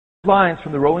Lines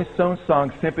from the Rolling Stones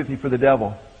song Sympathy for the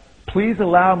Devil. Please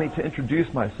allow me to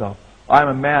introduce myself. I am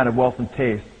a man of wealth and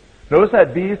taste. Notice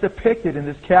that V is depicted in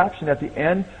this caption at the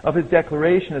end of his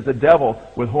declaration as a devil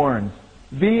with horns.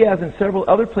 V, as in several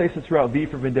other places throughout V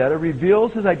for Vendetta,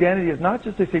 reveals his identity as not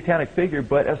just a satanic figure,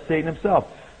 but as Satan himself.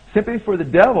 Sympathy for the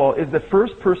Devil is the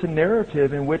first-person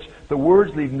narrative in which the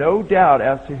words leave no doubt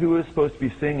as to who is supposed to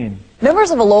be singing. Members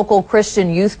of a local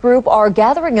Christian youth group are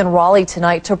gathering in Raleigh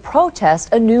tonight to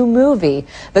protest a new movie.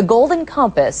 The Golden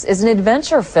Compass is an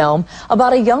adventure film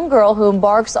about a young girl who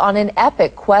embarks on an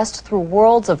epic quest through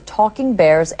worlds of talking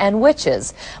bears and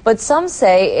witches. But some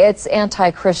say it's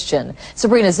anti-Christian.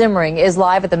 Sabrina Zimmering is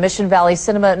live at the Mission Valley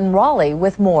Cinema in Raleigh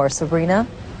with more. Sabrina?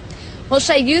 Well,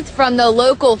 Shay, youth from the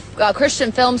local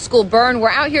Christian film school Byrne were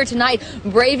out here tonight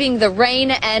braving the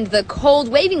rain and the cold,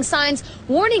 waving signs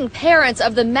warning parents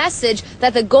of the message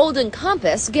that the Golden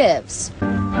Compass gives.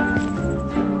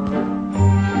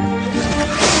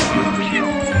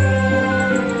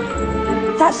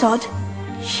 That's odd.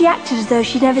 She acted as though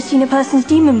she'd never seen a person's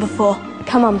demon before.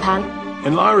 Come on, Pan.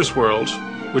 In Lyra's world,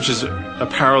 which is a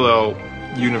parallel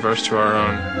universe to our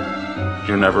own,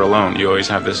 you're never alone. You always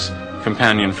have this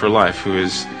companion for life who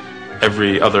is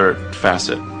every other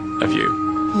facet of you.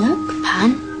 Look,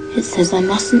 Pan. It says I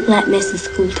mustn't let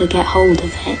Mrs. Coulter get hold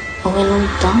of it or we'll all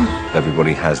die.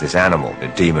 Everybody has this animal, a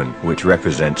demon, which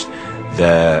represents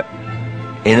their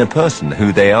inner person,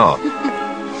 who they are.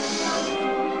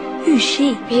 Who's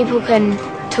she? People can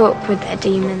talk with their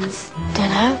demons.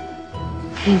 Dunno.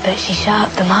 But she shut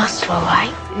up the master all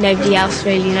right. Nobody else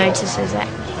really notices it.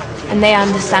 And they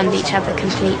understand each other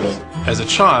completely. As a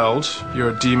child,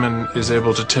 your demon is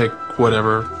able to take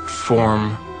whatever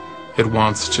form it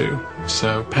wants to.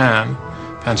 So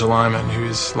Pantalaimon, who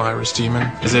is Lyra's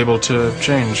demon, is able to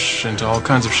change into all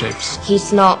kinds of shapes.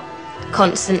 He's not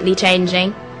constantly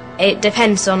changing. It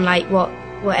depends on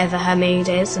whatever her mood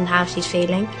is and how she's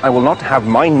feeling. I will not have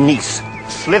my niece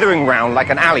slithering round like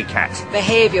an alley cat.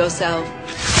 Behave yourself.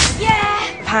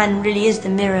 Yeah! Pan really is the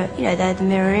mirror, they're the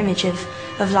mirror image of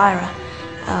Lyra.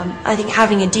 I think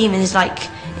having a demon is like,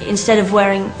 instead of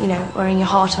wearing your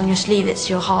heart on your sleeve, it's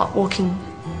your heart walking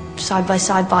side by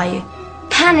side by you.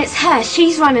 Pan, it's her.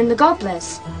 She's running the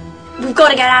gobblers. We've got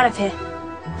to get out of here.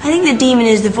 I think the demon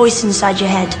is the voice inside your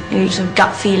head, your sort of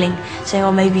gut feeling, saying,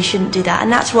 oh, maybe you shouldn't do that.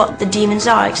 And that's what the demons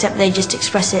are, except they just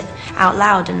express it out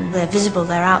loud and they're visible,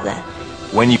 they're out there.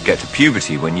 When you get to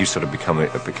puberty, when you sort of become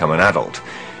an adult,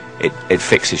 it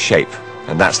fixes shape,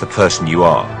 and that's the person you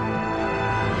are.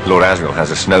 Lord Asriel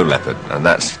has a snow leopard, and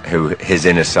that's who his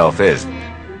inner self is.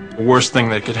 The worst thing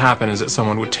that could happen is that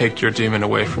someone would take your demon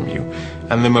away from you.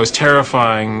 And the most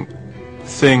terrifying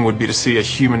thing would be to see a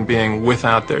human being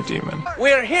without their demon.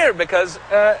 We're here because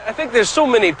I think there's so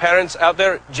many parents out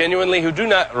there genuinely who do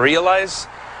not realize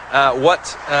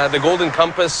what the Golden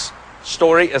Compass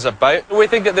story is about. We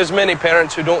think that there's many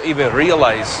parents who don't even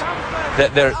realize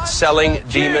that they're selling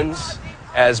demons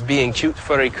as being cute,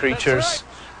 furry creatures.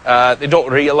 They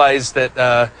don't realize that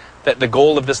the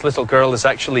goal of this little girl is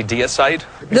actually deicide.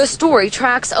 The story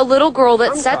tracks a little girl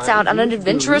that sets out on an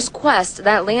adventurous quest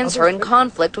that lands her in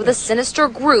conflict with a sinister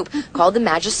group called the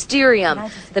Magisterium.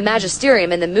 The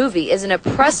Magisterium in the movie is an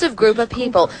oppressive group of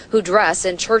people who dress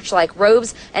in church-like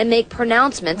robes and make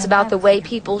pronouncements about the way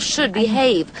people should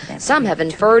behave. Some have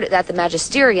inferred that the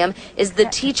Magisterium is the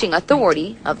teaching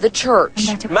authority of the church.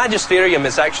 Magisterium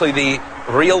is actually the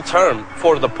real term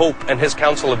for the Pope and his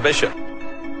Council of Bishops.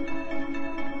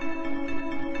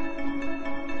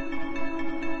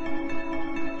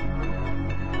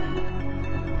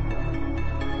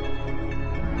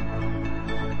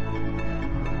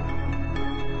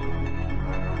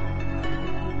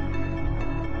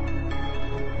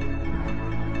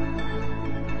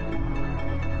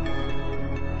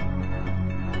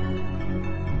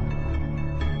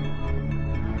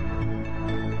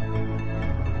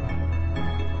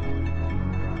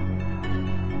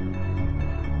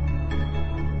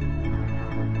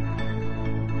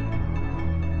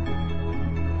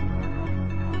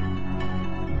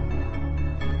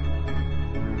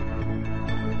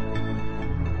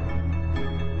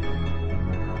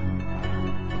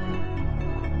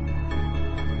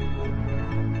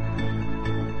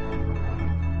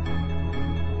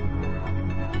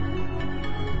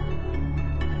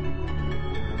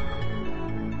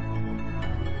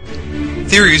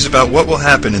 Theories about what will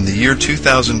happen in the year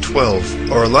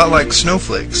 2012 are a lot like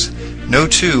snowflakes. No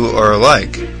two are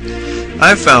alike.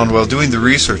 I've found while doing the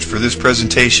research for this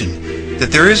presentation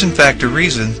that there is in fact a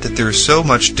reason that there is so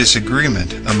much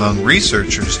disagreement among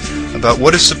researchers about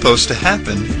what is supposed to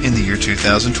happen in the year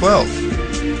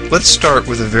 2012. Let's start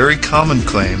with a very common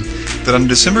claim that on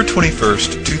December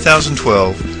 21st,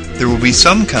 2012, there will be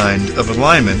some kind of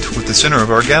alignment with the center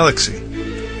of our galaxy.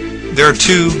 There are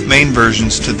two main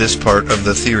versions to this part of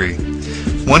the theory.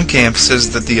 One camp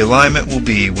says that the alignment will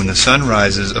be when the sun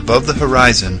rises above the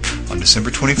horizon on December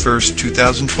 21st,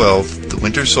 2012, the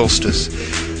winter solstice,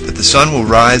 that the sun will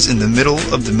rise in the middle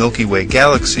of the Milky Way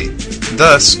galaxy,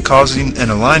 thus causing an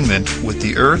alignment with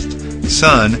the Earth,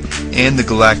 Sun, and the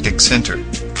galactic center.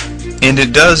 And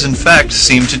it does in fact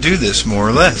seem to do this, more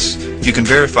or less. You can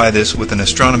verify this with an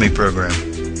astronomy program.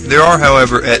 There are,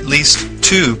 however, at least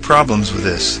two problems with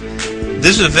this.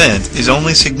 This event is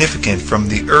only significant from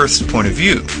the Earth's point of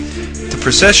view. The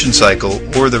precession cycle,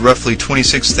 or the roughly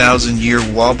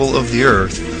 26,000-year wobble of the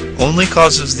Earth, only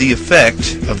causes the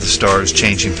effect of the stars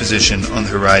changing position on the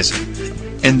horizon,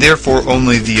 and therefore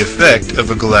only the effect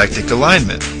of a galactic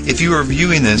alignment. If you were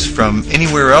viewing this from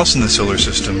anywhere else in the solar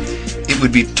system, it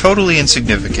would be totally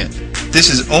insignificant. This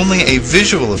is only a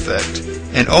visual effect,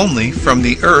 and only from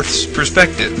the Earth's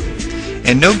perspective.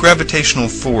 And no gravitational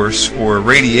force or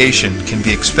radiation can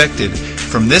be expected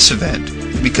from this event,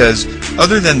 because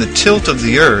other than the tilt of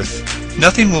the Earth,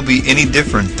 nothing will be any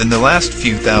different than the last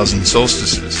few thousand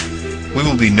solstices. We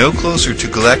will be no closer to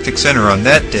galactic center on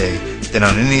that day than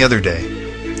on any other day.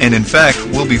 And in fact,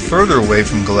 we'll be further away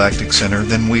from galactic center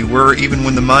than we were even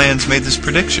when the Mayans made this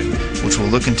prediction, which we'll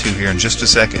look into here in just a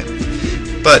second.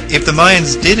 But if the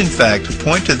Mayans did in fact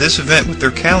point to this event with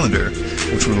their calendar,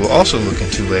 which we will also look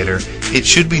into later, it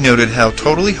should be noted how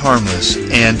totally harmless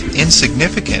and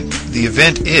insignificant the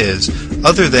event is,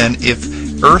 other than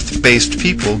if Earth-based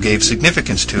people gave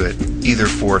significance to it, either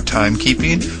for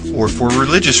timekeeping or for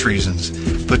religious reasons.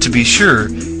 But to be sure,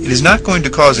 it is not going to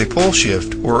cause a pole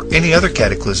shift or any other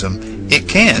cataclysm. It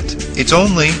can't. It's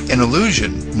only an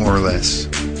illusion, more or less.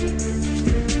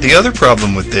 The other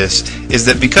problem with this is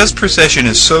that because precession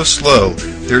is so slow,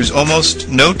 there is almost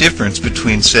no difference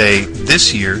between, say,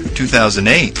 this year,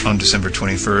 2008, on December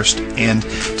 21st, and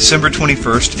December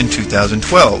 21st in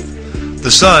 2012.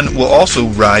 The sun will also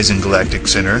rise in galactic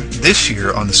center this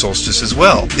year on the solstice as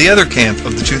well. The other camp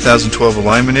of the 2012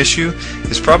 alignment issue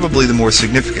is probably the more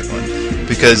significant one,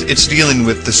 because it's dealing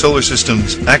with the solar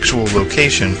system's actual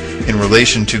location in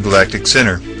relation to galactic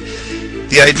center.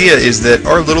 The idea is that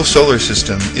our little solar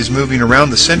system is moving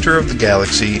around the center of the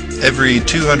galaxy every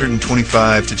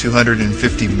 225 to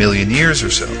 250 million years or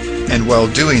so. And while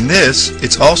doing this,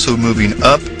 it's also moving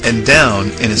up and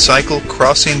down in a cycle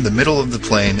crossing the middle of the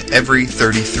plane every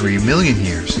 33 million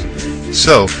years.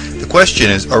 So, the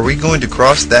question is, are we going to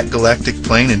cross that galactic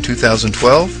plane in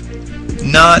 2012?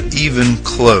 Not even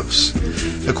close.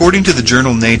 According to the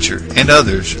journal Nature and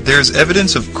others, there is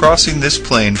evidence of crossing this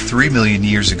plane 3 million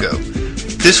years ago.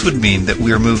 This would mean that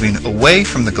we are moving away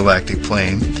from the galactic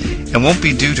plane and won't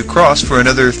be due to cross for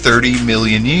another 30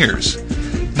 million years.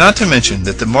 Not to mention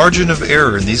that the margin of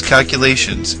error in these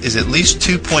calculations is at least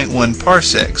 2.1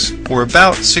 parsecs, or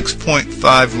about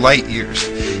 6.5 light years,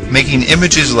 making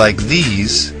images like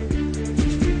these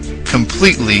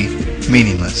completely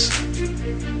meaningless.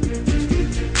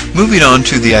 Moving on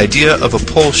to the idea of a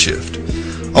pole shift.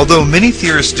 Although many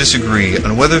theorists disagree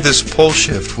on whether this pole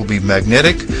shift will be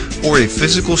magnetic or a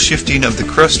physical shifting of the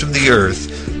crust of the Earth,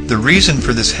 the reason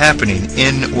for this happening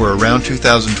in or around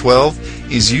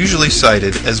 2012 is usually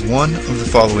cited as one of the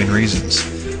following reasons: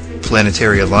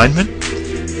 planetary alignment,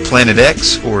 Planet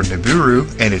X or Nibiru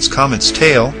and its comet's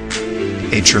tail,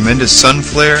 a tremendous sun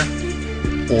flare,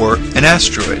 or an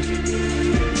asteroid.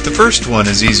 The first one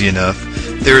is easy enough.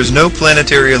 There is no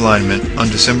planetary alignment on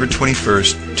December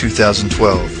 21st,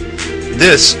 2012.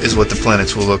 This is what the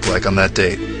planets will look like on that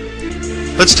date.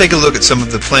 Let's take a look at some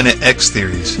of the Planet X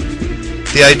theories.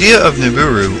 The idea of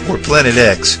Nibiru, or Planet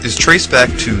X, is traced back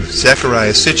to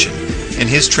Zecharia Sitchin and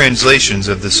his translations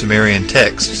of the Sumerian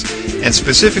texts, and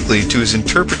specifically to his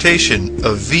interpretation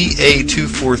of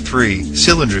VA243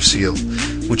 cylinder seal,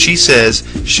 which he says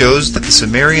shows that the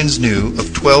Sumerians knew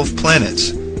of 12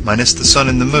 planets, minus the sun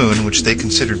and the moon, which they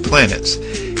considered planets,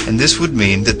 and this would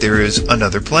mean that there is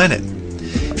another planet.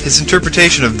 His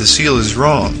interpretation of the seal is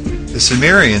wrong. The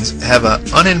Sumerians have an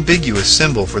unambiguous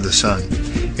symbol for the sun,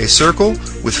 a circle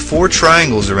with 4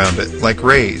 triangles around it, like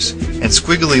rays, and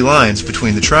squiggly lines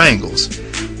between the triangles.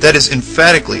 That is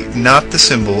emphatically not the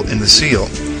symbol in the seal.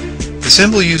 The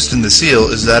symbol used in the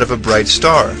seal is that of a bright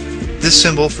star. This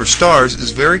symbol for stars is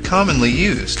very commonly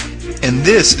used, and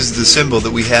this is the symbol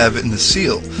that we have in the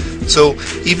seal. So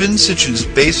even Sitchin's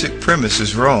basic premise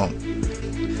is wrong.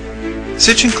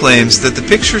 Sitchin claims that the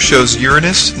picture shows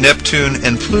Uranus, Neptune,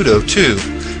 and Pluto too,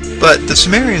 but the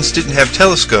Sumerians didn't have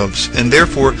telescopes and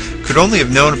therefore could only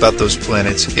have known about those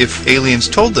planets if aliens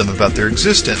told them about their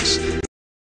existence.